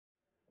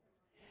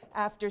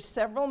After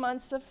several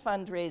months of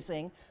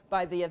fundraising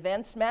by the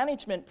Events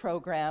Management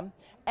Program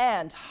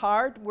and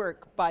hard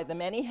work by the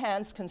Many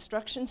Hands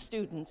construction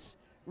students,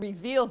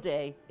 Reveal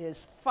Day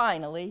is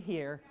finally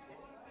here.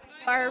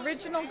 Our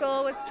original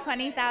goal was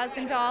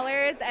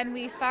 $20,000 and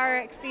we far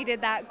exceeded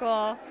that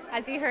goal.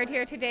 As you heard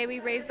here today, we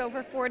raised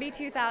over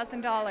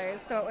 $42,000,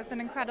 so it was an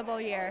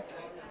incredible year.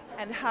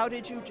 And how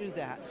did you do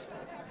that?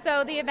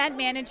 So the event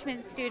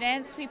management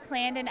students, we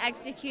planned and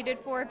executed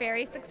 4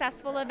 very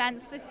successful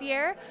events this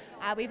year.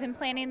 We've been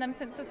planning them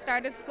since the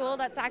start of school.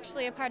 That's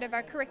actually a part of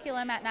our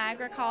curriculum at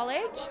Niagara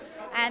College.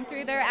 And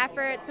through their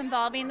efforts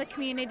involving the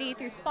community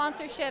through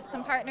sponsorships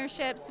and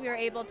partnerships, we were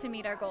able to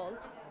meet our goals.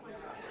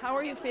 How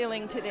are you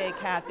feeling today,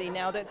 Kathy,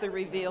 now that the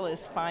reveal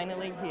is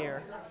finally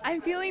here? I'm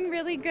feeling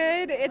really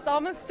good. It's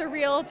almost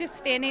surreal just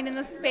standing in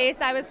the space.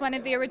 I was one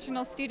of the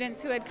original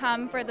students who had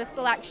come for the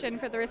selection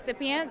for the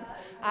recipients.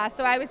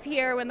 So I was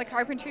here when the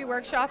carpentry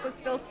workshop was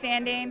still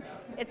standing.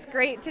 It's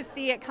great to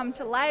see it come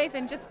to life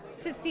and just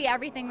to see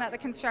everything that the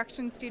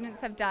construction students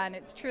have done.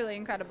 It's truly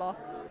incredible.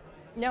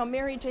 Now,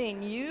 Mary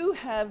Jane, you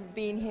have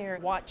been here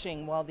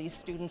watching while these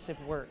students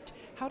have worked.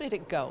 How did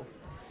it go?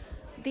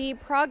 The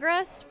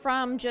progress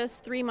from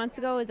just 3 months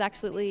ago is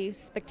absolutely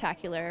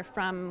spectacular.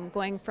 From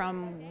going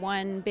from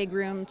one big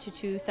room to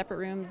 2 separate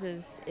rooms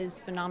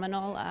is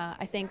phenomenal.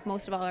 I think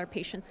most of all our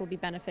patients will be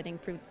benefiting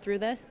through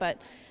this,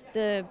 but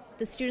the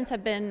students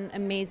have been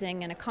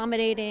amazing and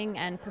accommodating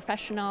and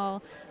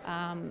professional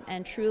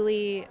and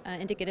truly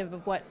indicative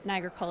of what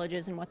Niagara College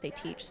is and what they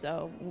teach.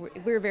 So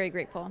we're very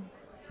grateful.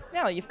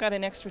 Now, you've got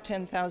an extra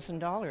 $10,000.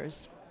 What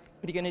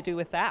are you going to do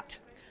with that?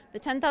 The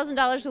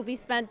 $10,000 will be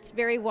spent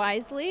very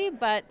wisely,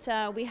 but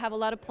we have a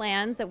lot of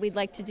plans that we'd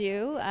like to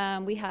do.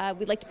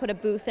 We'd like to put a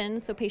booth in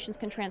so patients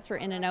can transfer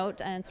in and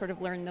out and sort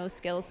of learn those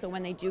skills, so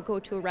when they do go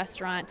to a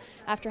restaurant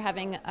after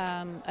having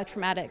a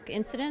traumatic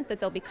incident, that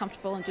they'll be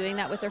comfortable in doing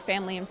that with their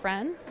family and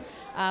friends.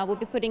 We'll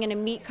be putting in a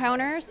meat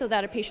counter so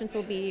that our patients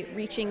will be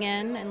reaching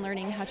in and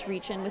learning how to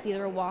reach in with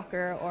either a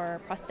walker or a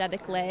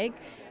prosthetic leg.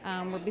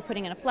 We'll be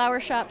putting in a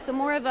flower shop, so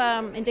more of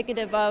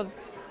indicative of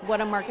what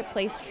a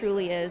marketplace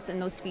truly is and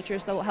those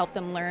features that will help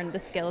them learn the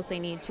skills they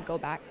need to go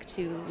back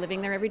to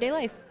living their everyday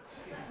life.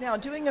 Now,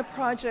 doing a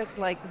project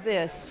like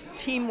this,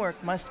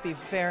 teamwork must be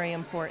very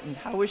important.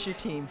 How was your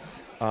team?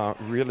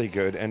 Really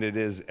good, and it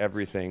is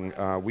everything.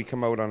 We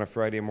come out on a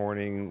Friday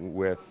morning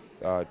with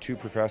 2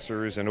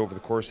 professors, and over the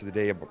course of the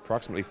day,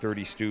 approximately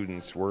 30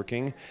 students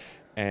working.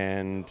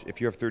 And if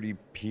you have 30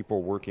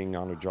 people working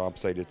on a job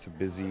site, it's a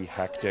busy,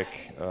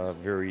 hectic,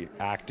 very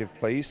active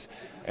place,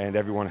 and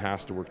everyone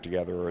has to work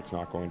together or it's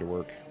not going to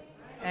work.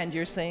 And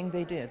you're saying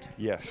they did?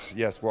 Yes.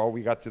 Well,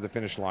 we got to the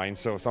finish line,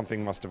 so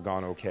something must have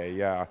gone okay.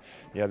 Yeah,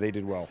 they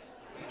did well.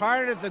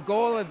 Part of the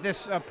goal of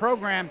this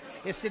program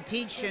is to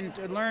teach and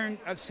to learn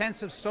a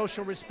sense of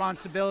social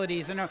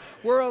responsibilities in a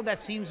world that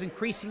seems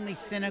increasingly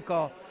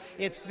cynical.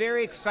 It's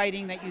very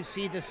exciting that you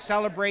see this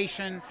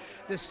celebration,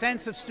 the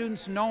sense of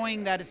students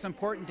knowing that it's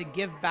important to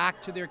give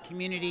back to their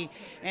community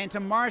and to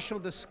marshal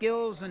the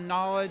skills and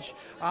knowledge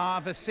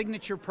of a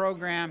signature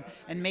program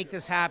and make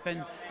this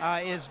happen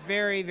is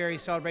very, very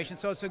celebration.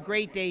 So it's a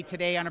great day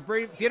today on a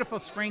beautiful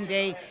spring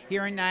day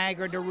here in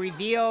Niagara. To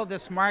reveal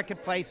this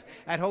marketplace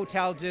at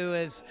Hotel Dieu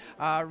is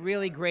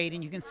really great,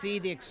 and you can see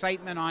the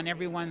excitement on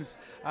everyone's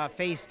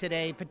face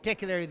today,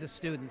 particularly the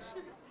students.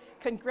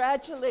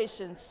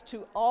 Congratulations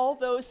to all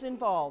those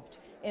involved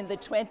in the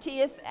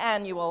 20th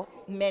annual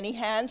Many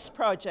Hands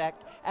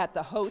project at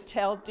the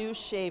Hotel Dieu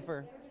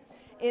Shaver.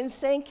 In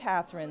St.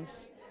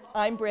 Catharines,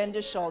 I'm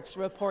Brenda Schultz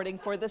reporting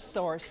for The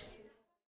Source.